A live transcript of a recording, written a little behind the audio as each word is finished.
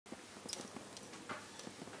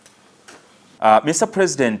Mr.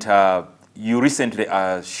 President, you recently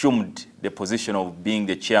assumed the position of being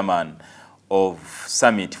the chairman of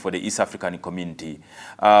Summit for the East African Community.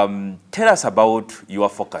 Tell us about your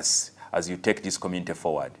focus as you take this community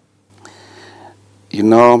forward. You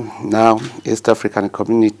know, now East African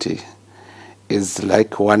Community is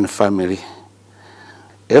like one family.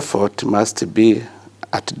 Effort must be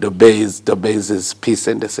at the base. The base is peace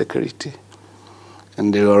and security.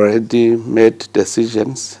 And they already made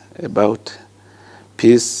decisions about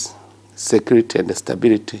peace, security, and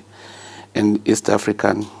stability in East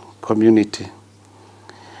African Community.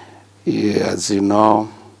 As you know,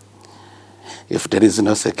 if there is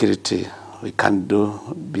no security, we can't do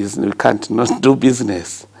business. We can't not do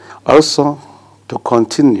business. Also, to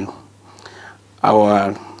continue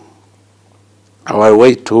our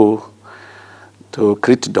way to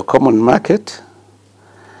create the common market,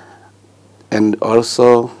 and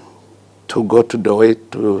also to go to the way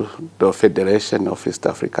to the Federation of East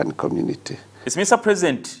African Community. Yes, Mr.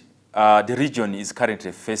 President, the region is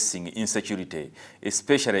currently facing insecurity,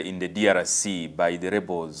 especially in the DRC by the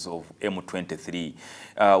rebels of M23.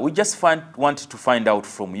 We just want to find out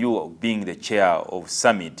from you, being the chair of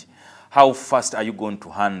Summit, how fast are you going to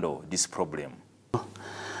handle this problem?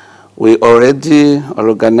 We already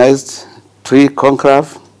organized 3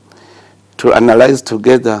 conclaves to analyze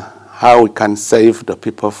together how we can save the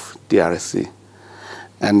people of DRC.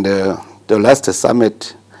 And the last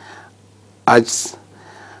summit urged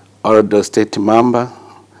all the state members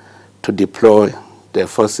to deploy their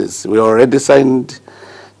forces. We already signed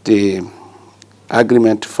the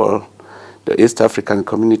agreement for the East African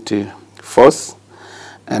Community Force,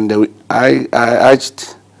 and I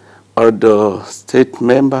urged all the state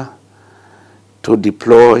members to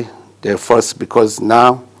deploy their force, because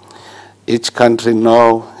now each country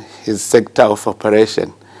knows his sector of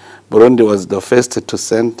operation. Burundi was the first to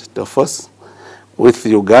send the force, with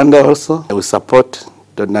Uganda also. We support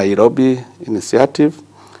the Nairobi initiative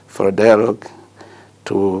for dialogue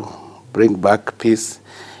to bring back peace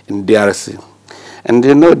in DRC. And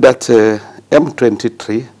you know that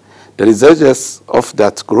M23, the resurgence of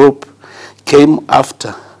that group came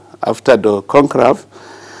after the conclave,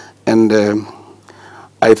 and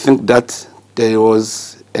I think that there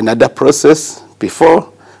was another process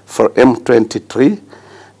before for M23,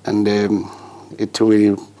 and it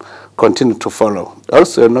will continue to follow.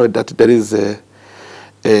 Also know that there is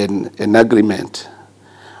an agreement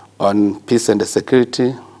on peace and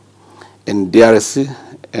security in DRC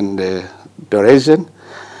and the region.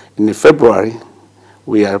 In February,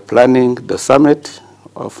 we are planning the summit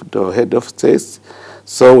of the head of states,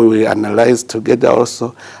 so we will analyze together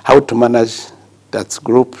also how to manage that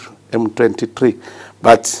group M23.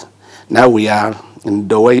 But now we are in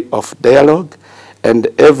the way of dialogue, and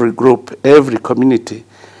every group, every community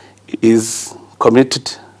is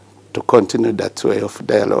committed to continue that way of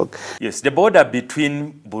dialogue. Yes, the border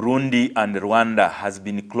between Burundi and Rwanda has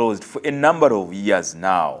been closed for a number of years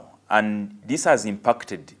now, and this has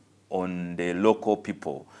impacted on the local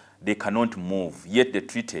people. They cannot move, yet the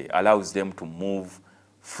treaty allows them to move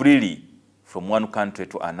freely from one country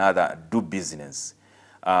to another, do business.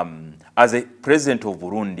 As a president of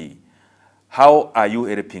Burundi, how are you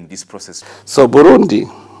helping this process? So Burundi,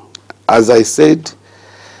 as I said,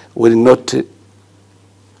 will not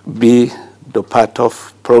be the part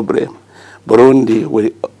of problem. Burundi will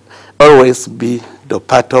always be the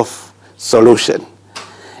part of solution.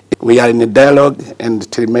 We are in a dialogue, and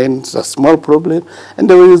it remains a small problem, and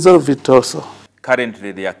we will resolve it also.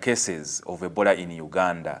 Currently, there are cases of Ebola in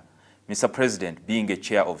Uganda. Mr. President, being a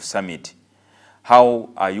chair of Summit, how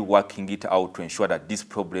are you working it out to ensure that this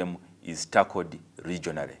problem is tackled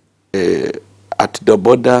regionally? At the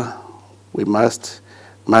border, we must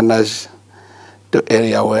manage the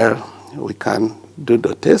area where we can do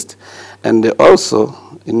the test. And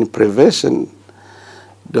also, in prevention,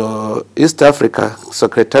 the East Africa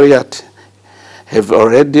Secretariat have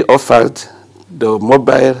already offered the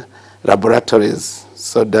mobile laboratories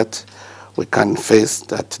so that we can face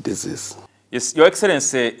that disease. Yes, Your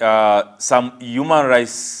Excellency, some human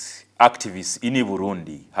rights activists in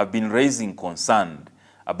Burundi have been raising concern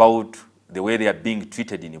about the way they are being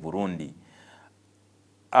treated in Burundi.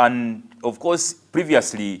 And of course,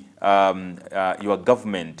 previously, your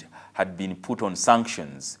government had been put on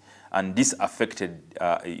sanctions, and this affected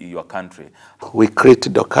your country. We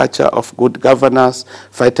create the culture of good governance,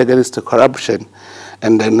 fight against corruption,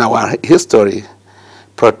 and in our history,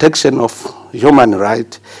 protection of human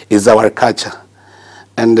rights is our culture.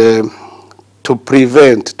 And to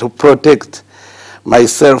prevent, to protect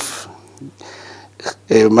myself,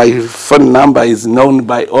 my phone number is known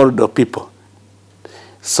by all the people.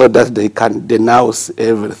 so that they can denounce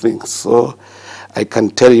everything. So I can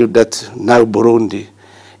tell you that now Burundi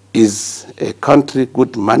is a country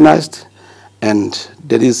good managed, and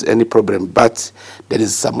there is any problem, but there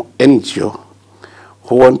is some NGO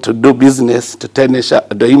who want to do business to tarnish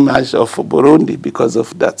the image of Burundi because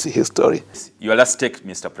of that history. Your last take,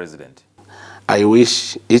 Mr. President. I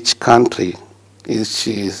wish each country, each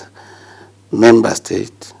member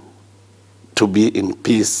state, to be in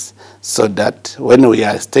peace, so that when we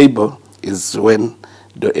are stable is when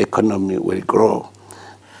the economy will grow.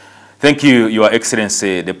 Thank you, Your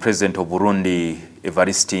Excellency, the President of Burundi,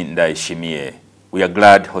 EvAriste Ndayishimiye. We are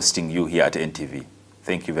glad hosting you here at NTV.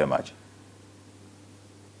 Thank you very much.